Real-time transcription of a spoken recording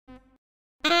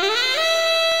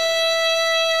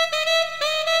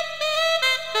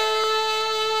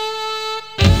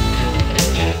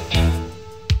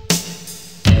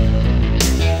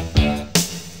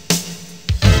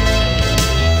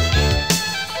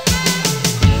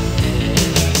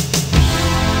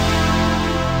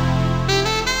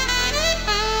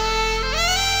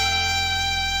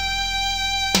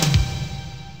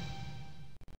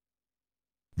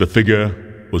The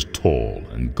figure was tall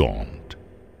and gaunt,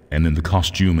 and in the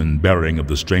costume and bearing of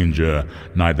the stranger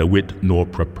neither wit nor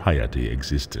propriety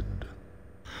existed.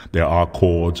 There are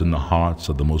chords in the hearts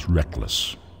of the most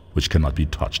reckless, which cannot be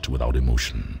touched without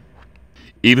emotion.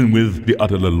 Even with the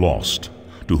utterly lost,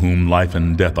 to whom life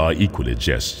and death are equally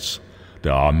jests,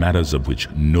 there are matters of which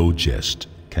no jest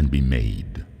can be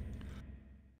made.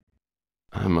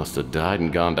 I must have died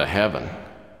and gone to heaven.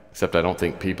 Except I don't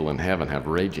think people in heaven have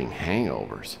raging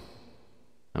hangovers.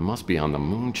 I must be on the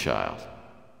Moonchild.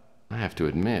 I have to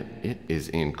admit, it is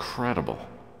incredible.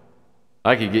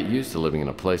 I could get used to living in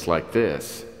a place like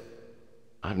this.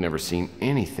 I've never seen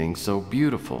anything so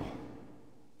beautiful.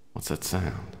 What's that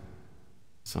sound?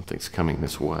 Something's coming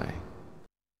this way.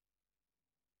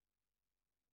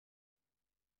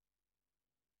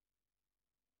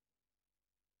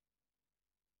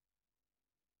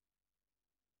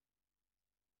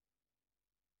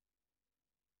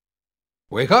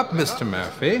 Wake up, Mr.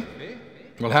 Murphy.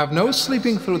 We'll have no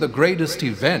sleeping through the greatest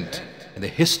event in the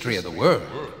history of the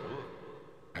world.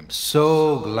 I'm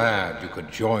so glad you could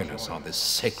join us on this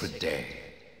sacred day.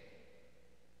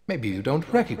 Maybe you don't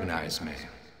recognize me.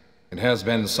 It has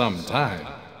been some time.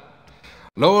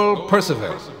 Lowell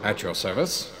Percival, at your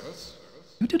service.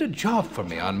 You did a job for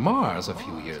me on Mars a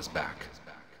few years back.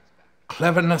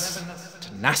 Cleverness,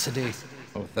 tenacity,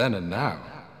 both then and now,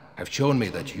 have shown me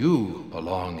that you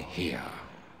belong here.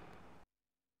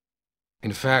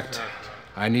 In fact,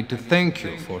 I need to thank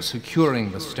you for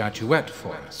securing the statuette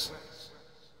for us.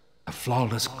 The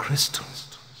flawless crystal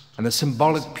and the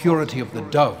symbolic purity of the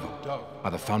dove are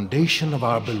the foundation of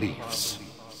our beliefs.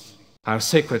 Our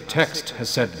sacred text has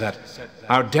said that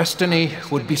our destiny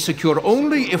would be secure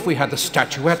only if we had the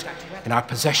statuette in our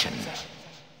possession.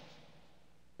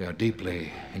 We are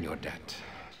deeply in your debt.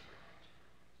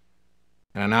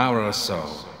 In an hour or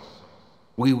so,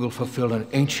 we will fulfill an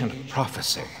ancient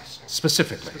prophecy.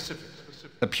 Specifically,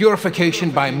 the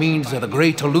purification by means of the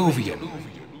Great Alluvion.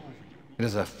 It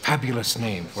is a fabulous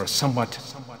name for a somewhat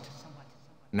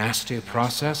nasty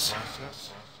process.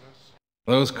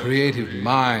 Those creative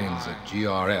minds at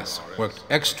GRS worked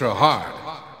extra hard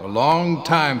for a long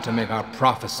time to make our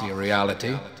prophecy a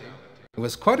reality. It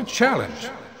was quite a challenge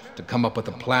to come up with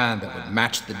a plan that would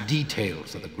match the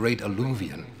details of the Great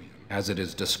Alluvion as it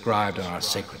is described in our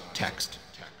sacred text.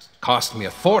 It cost me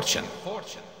a fortune.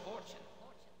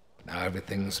 Now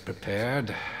everything's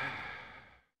prepared.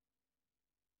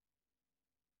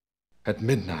 At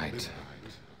midnight,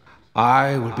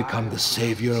 I will become the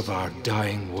savior of our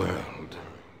dying world.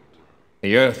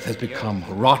 The earth has become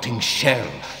a rotting shell,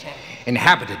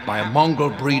 inhabited by a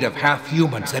mongrel breed of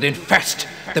half-humans that infest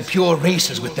the pure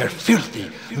races with their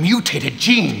filthy, mutated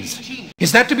genes.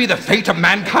 Is that to be the fate of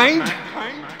mankind?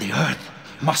 The earth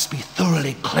must be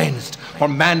thoroughly cleansed for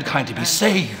mankind to be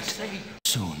saved.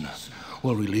 Soon,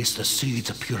 we'll release the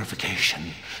seeds of purification,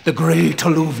 the great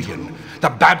alluvion, the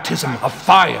baptism of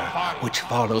fire, which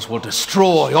follows will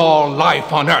destroy all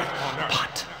life on earth.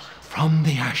 But from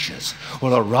the ashes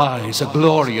will arise a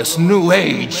glorious new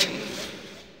age.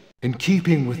 In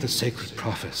keeping with the sacred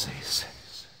prophecies,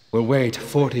 we'll wait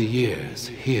 40 years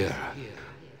here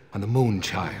on the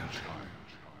Moonchild.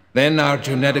 Then our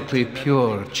genetically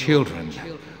pure children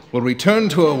will return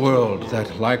to a world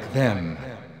that, like them,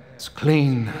 is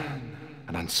clean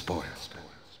and unspoiled.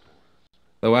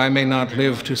 Though I may not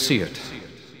live to see it,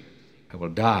 I will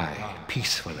die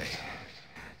peacefully,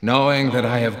 knowing that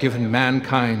I have given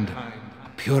mankind a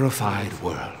purified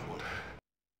world.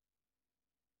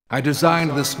 I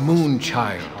designed this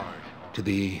Moonchild to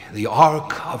be the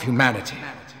Ark of humanity,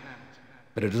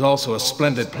 but it is also a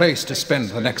splendid place to spend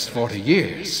the next 40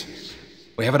 years.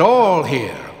 We have it all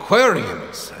here: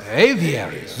 aquariums,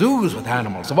 aviaries, zoos with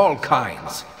animals of all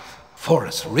kinds,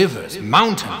 forests, rivers,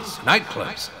 mountains,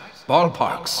 nightclubs,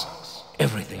 ballparks,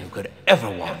 everything you could ever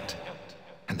want.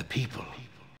 And the people,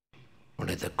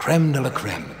 only the creme de la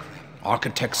creme.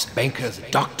 Architects, bankers,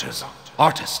 doctors,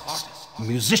 artists,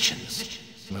 musicians,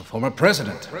 and a former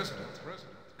president.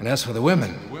 And as for the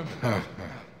women,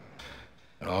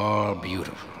 they're all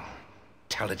beautiful,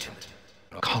 intelligent,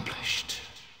 accomplished.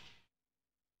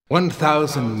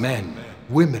 1,000 men,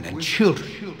 women, and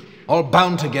children, all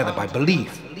bound together by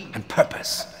belief and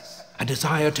purpose, a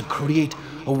desire to create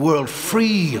a world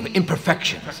free of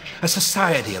imperfections, a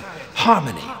society of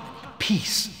harmony,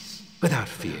 peace, without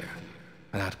fear,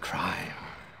 without crime.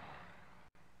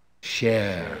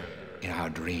 Share in our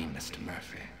dream, Mr.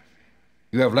 Murphy.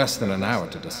 You have less than an hour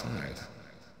to decide.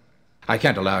 I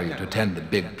can't allow you to attend the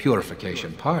big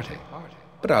purification party,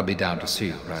 but I'll be down to see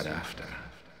you right after.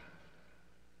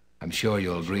 I'm sure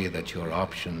you'll agree that your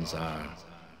options are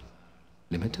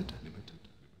limited.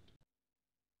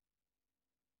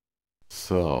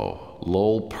 So,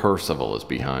 Lowell Percival is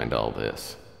behind all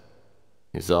this.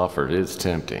 His offer is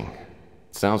tempting.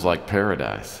 It sounds like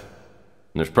paradise.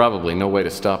 And there's probably no way to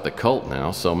stop the cult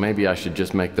now, so maybe I should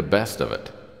just make the best of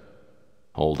it.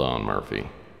 Hold on, Murphy.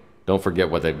 Don't forget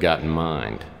what they've got in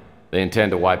mind. They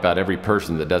intend to wipe out every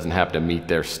person that doesn't happen to meet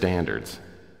their standards.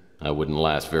 I wouldn't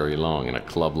last very long in a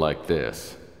club like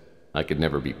this. I could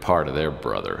never be part of their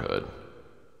brotherhood.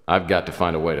 I've got to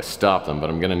find a way to stop them, but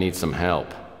I'm gonna need some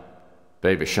help.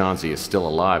 If Eva Shanzi is still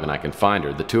alive and I can find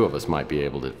her, the two of us might be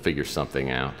able to figure something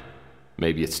out.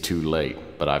 Maybe it's too late,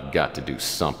 but I've got to do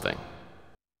something.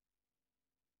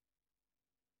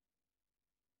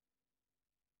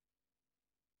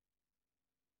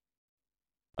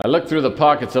 I looked through the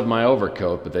pockets of my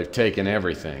overcoat, but they've taken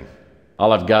everything.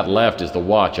 All I've got left is the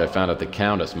watch I found at the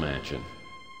Countess mansion.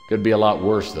 Could be a lot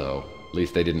worse, though. At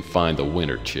least they didn't find the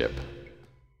winter chip.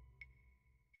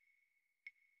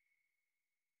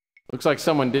 Looks like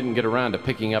someone didn't get around to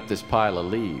picking up this pile of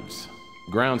leaves.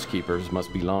 Groundskeepers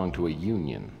must belong to a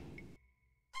union.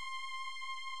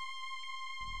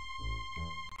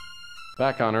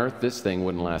 Back on Earth, this thing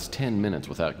wouldn't last 10 minutes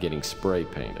without getting spray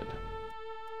painted.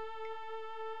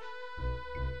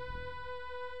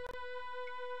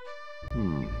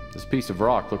 This piece of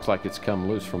rock looks like it's come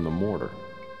loose from the mortar.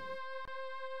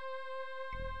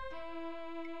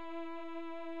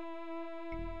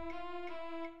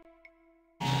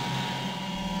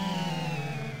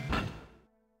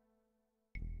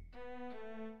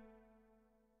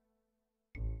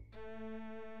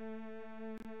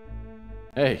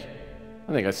 Hey,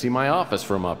 I think I see my office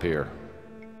from up here.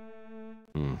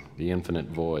 The infinite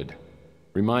void.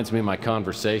 Reminds me of my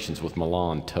conversations with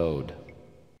Milan Toad.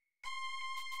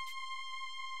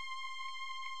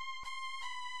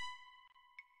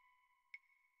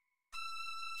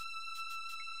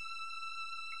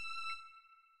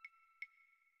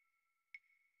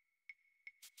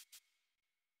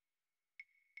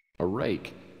 A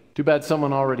rake. Too bad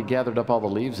someone already gathered up all the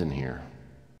leaves in here.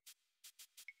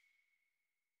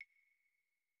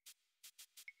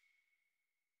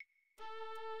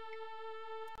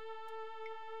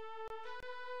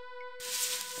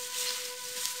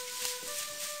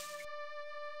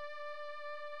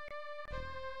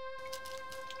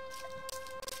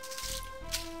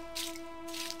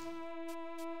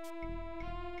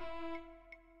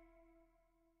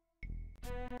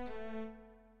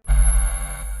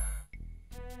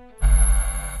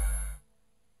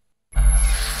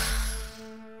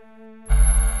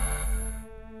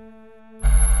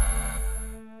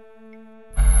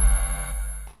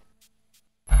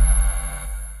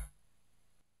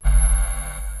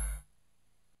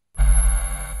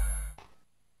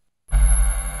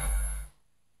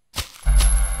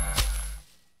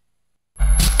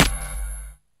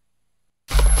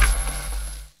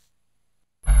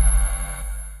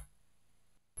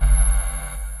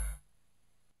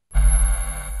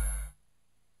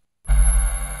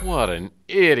 What an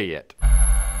idiot!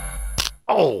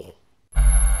 Oh!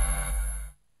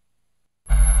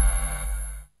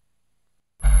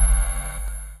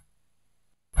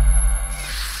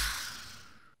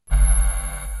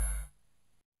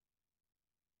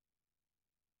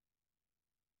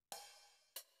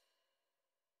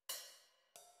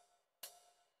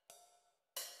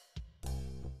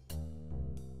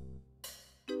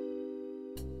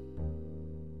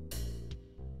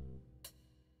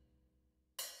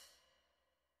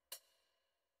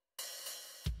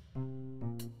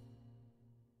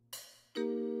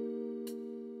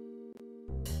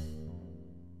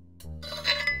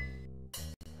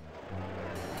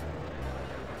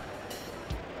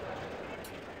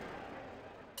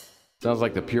 Sounds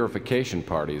like the purification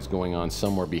party is going on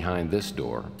somewhere behind this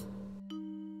door.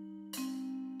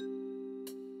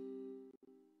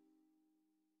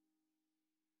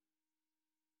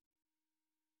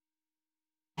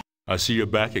 I see you're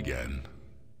back again.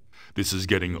 This is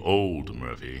getting old,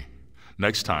 Murphy.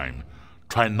 Next time,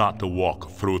 try not to walk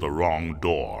through the wrong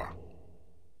door.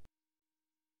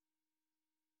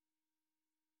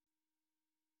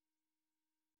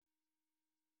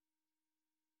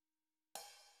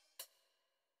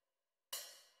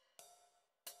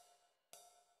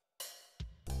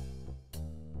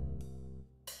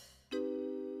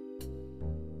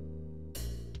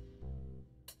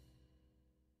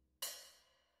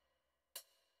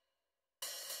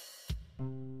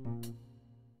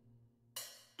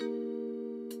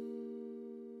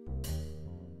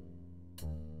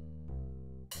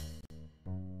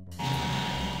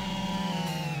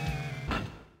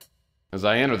 As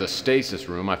I enter the stasis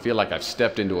room, I feel like I've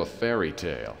stepped into a fairy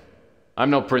tale. I'm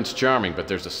no Prince Charming, but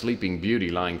there's a sleeping beauty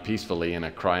lying peacefully in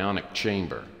a cryonic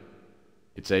chamber.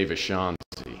 It's Ava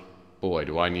Shanzi. Boy,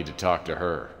 do I need to talk to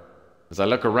her. As I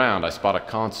look around, I spot a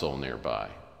console nearby.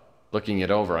 Looking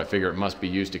it over, I figure it must be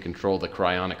used to control the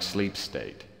cryonic sleep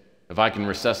state. If I can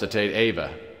resuscitate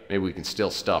Ava, maybe we can still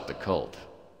stop the cult.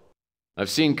 I've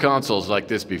seen consoles like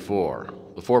this before.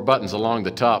 The 4 buttons along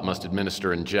the top must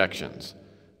administer injections.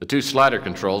 The 2 slider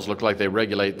controls look like they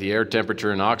regulate the air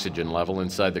temperature and oxygen level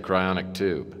inside the cryonic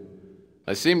tube.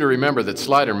 I seem to remember that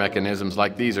slider mechanisms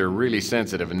like these are really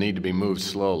sensitive and need to be moved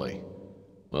slowly.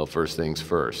 Well, first things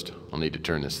first, I'll need to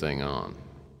turn this thing on.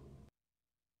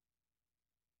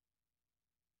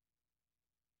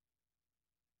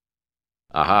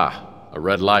 Aha! A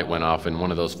red light went off in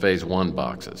one of those Phase 1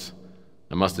 boxes.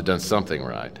 I must have done something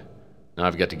right. Now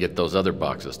I've got to get those other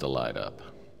boxes to light up.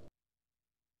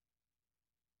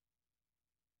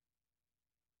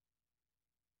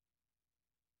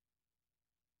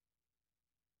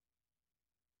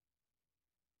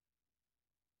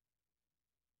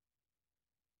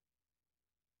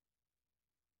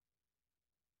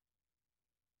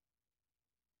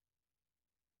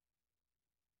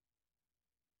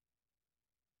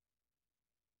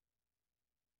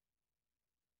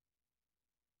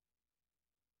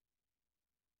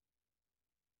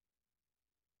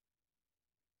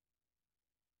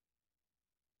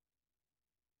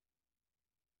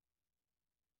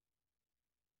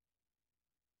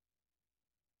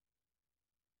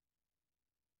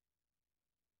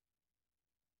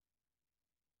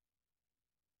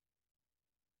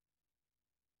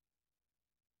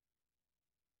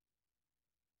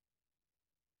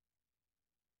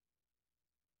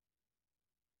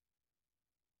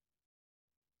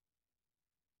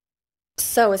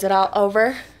 So, is it all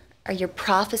over? Are your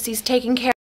prophecies taken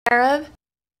care of?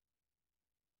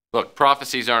 Look,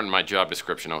 prophecies aren't in my job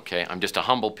description, okay? I'm just a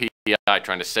humble PI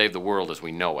trying to save the world as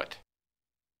we know it.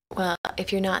 Well,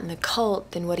 if you're not in the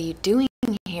cult, then what are you doing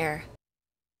here?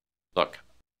 Look,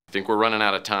 I think we're running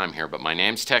out of time here, but my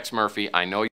name's Tex Murphy. I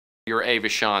know you're Ava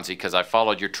Shanzi because I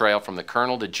followed your trail from the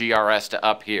Colonel to GRS to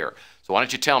up here. So why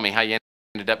don't you tell me how you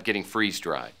ended up getting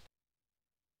freeze-dried?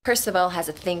 Percival has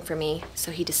a thing for me, so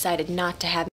he decided not to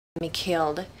have me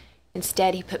killed.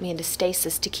 Instead, he put me into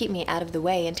stasis to keep me out of the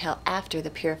way until after the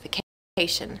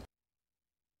purification.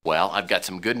 Well, I've got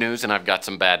some good news and I've got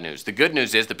some bad news. The good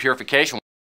news is the purification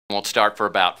won't start for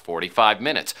about 45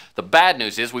 minutes. The bad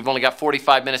news is we've only got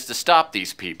 45 minutes to stop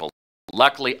these people.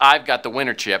 Luckily, I've got the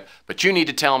winter chip, but you need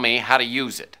to tell me how to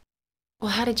use it. Well,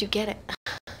 how did you get it?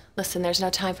 Listen, there's no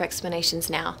time for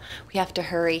explanations now. We have to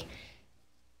hurry.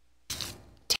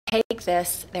 Take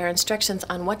this. There are instructions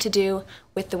on what to do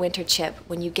with the winter chip.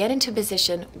 When you get into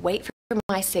position, wait for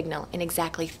my signal. In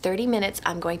exactly 30 minutes,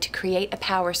 I'm going to create a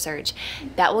power surge.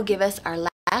 That will give us our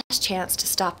last chance to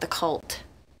stop the cult.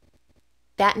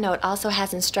 That note also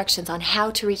has instructions on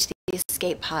how to reach the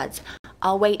escape pods.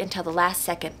 I'll wait until the last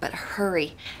second, but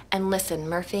hurry. And listen,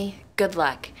 Murphy, good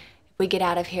luck. If we get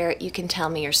out of here, you can tell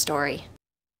me your story.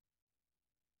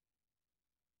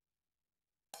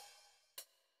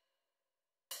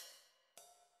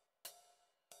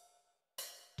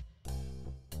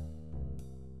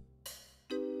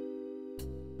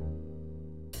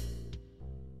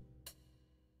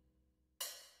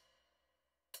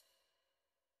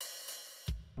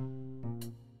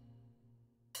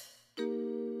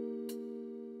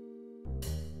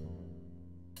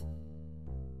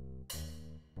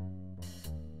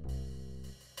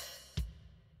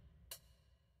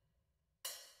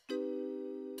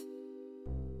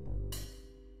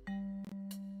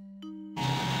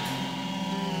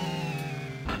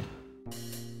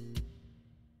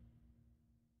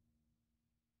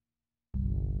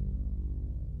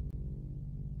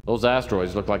 Those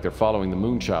asteroids look like they're following the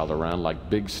Moonchild around like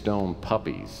big stone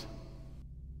puppies.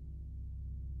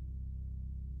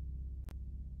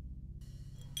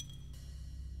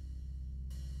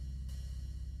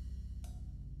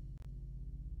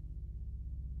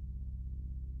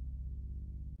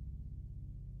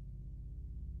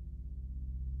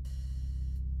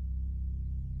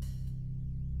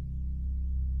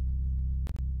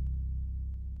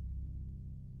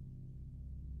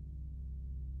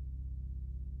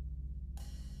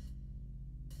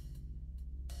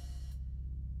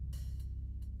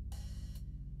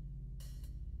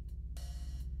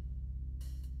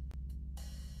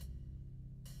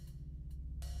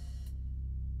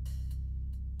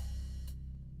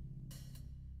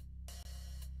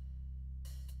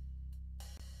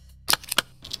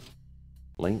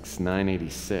 Lynx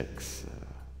 986.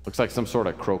 Looks like some sort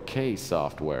of croquet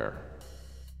software.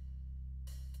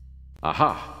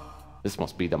 Aha! This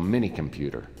must be the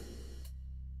mini-computer.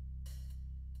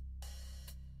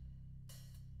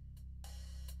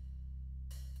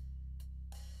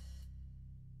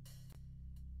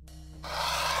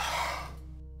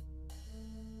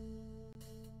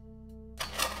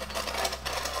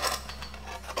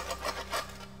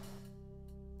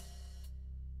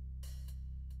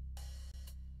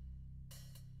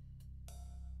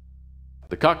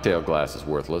 The cocktail glass is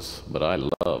worthless, but I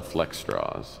love flex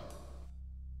straws.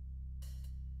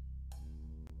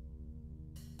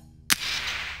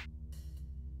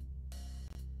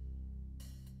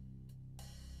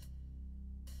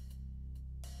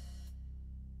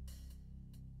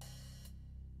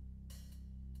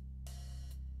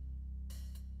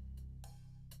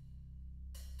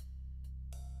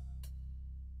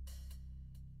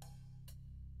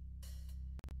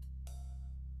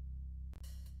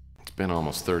 It's been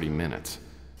almost 30 minutes.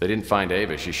 If they didn't find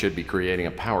Ava, she should be creating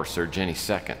a power surge any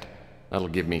second. That'll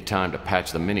give me time to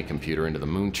patch the mini-computer into the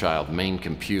Moonchild main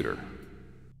computer.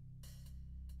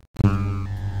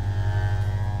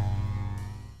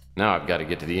 Now I've got to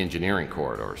get to the engineering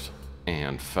corridors.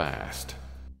 And fast.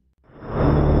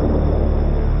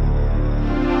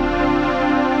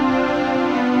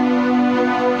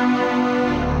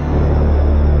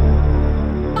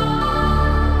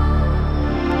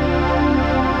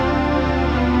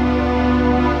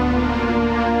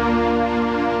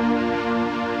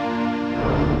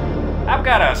 I've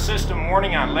got a system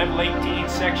warning on level 18,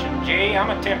 section J. I'm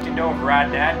attempting to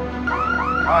override that.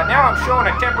 Now I'm showing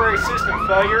a temporary system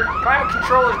failure. Climate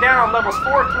control is down on levels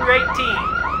 4 through 18.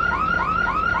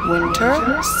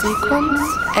 Winter sequence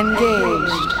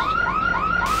engaged.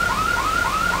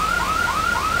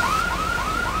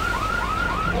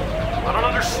 I don't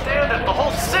understand it. The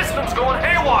whole system's going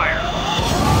haywire.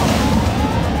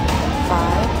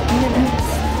 5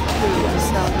 minutes to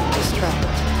self-destruct.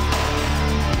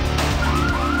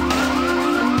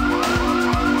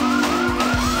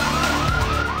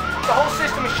 The whole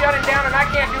system is shutting down and I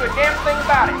can't do a damn thing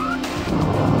about it.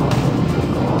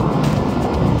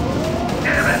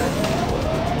 Damn it!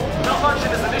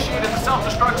 Malfunction has initiated the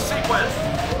self-destruct sequence.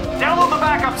 Download the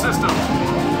backup system.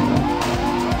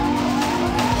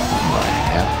 My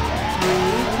hell?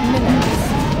 3 minutes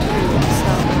to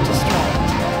self-destruct.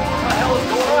 What the hell is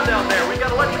going on down there? We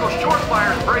got electrical short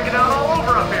fires breaking out all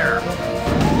over up here.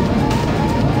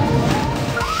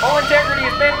 Whole integrity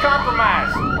has been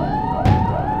compromised.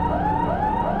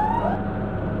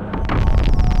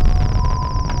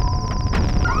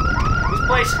 This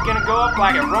place is gonna go up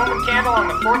like a Roman candle on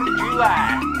the 4th of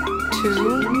July.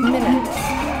 2 minutes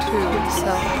to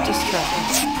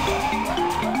self-destruct.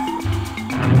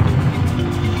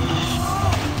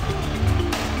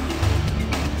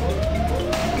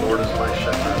 Lord is my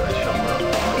shepherd, I shall not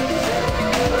want.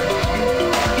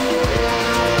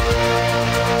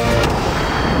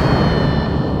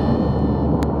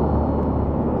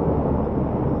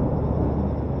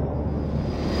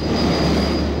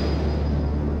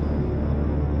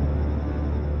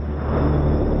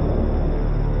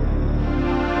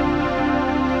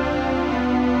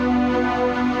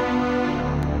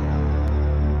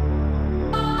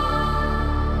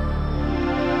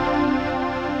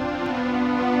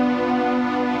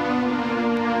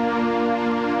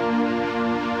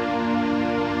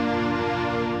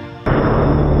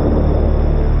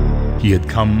 He had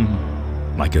come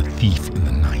like a thief in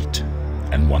the night,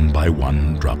 and one by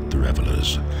one dropped the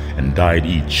revelers, and died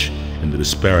each in the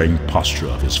despairing posture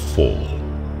of his fall.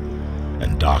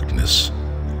 And darkness,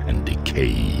 and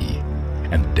decay,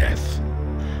 and death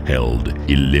held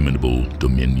illimitable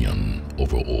dominion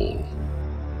over all.